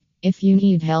If you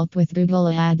need help with Google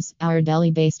Ads, our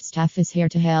Delhi-based staff is here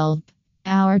to help.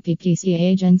 Our PPC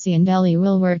agency in Delhi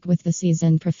will work with the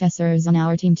seasoned professors on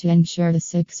our team to ensure the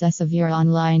success of your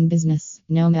online business,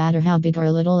 no matter how big or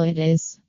little it is.